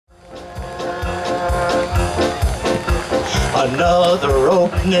Another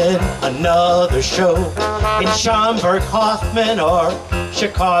opening, another show in Schaumburg, Hoffman, or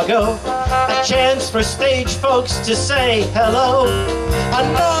Chicago. A chance for stage folks to say hello.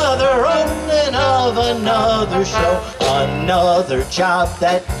 Another opening of another show. Another job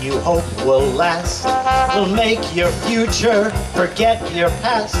that you hope will last, will make your future forget your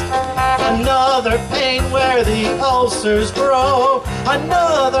past. Another pain where the ulcers grow.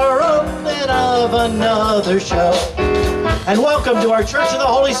 Another opening of another show. And welcome to our Church of the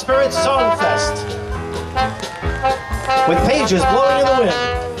Holy Spirit Song Fest, with pages blowing in the wind.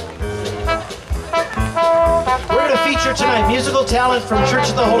 We're going to feature tonight musical talent from Church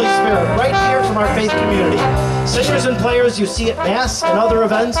of the Holy Spirit, right here from our faith community. Singers and players you see at Mass and other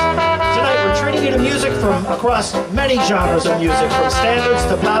events. Tonight we're treating you to music from across many genres of music, from standards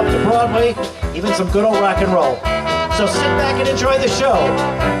to pop to Broadway, even some good old rock and roll. So sit back and enjoy the show.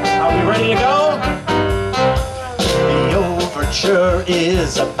 Are we ready to go? The overture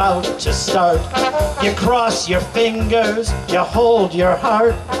is about to start. You cross your fingers, you hold your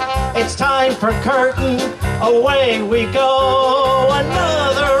heart. It's time for curtain, away we go.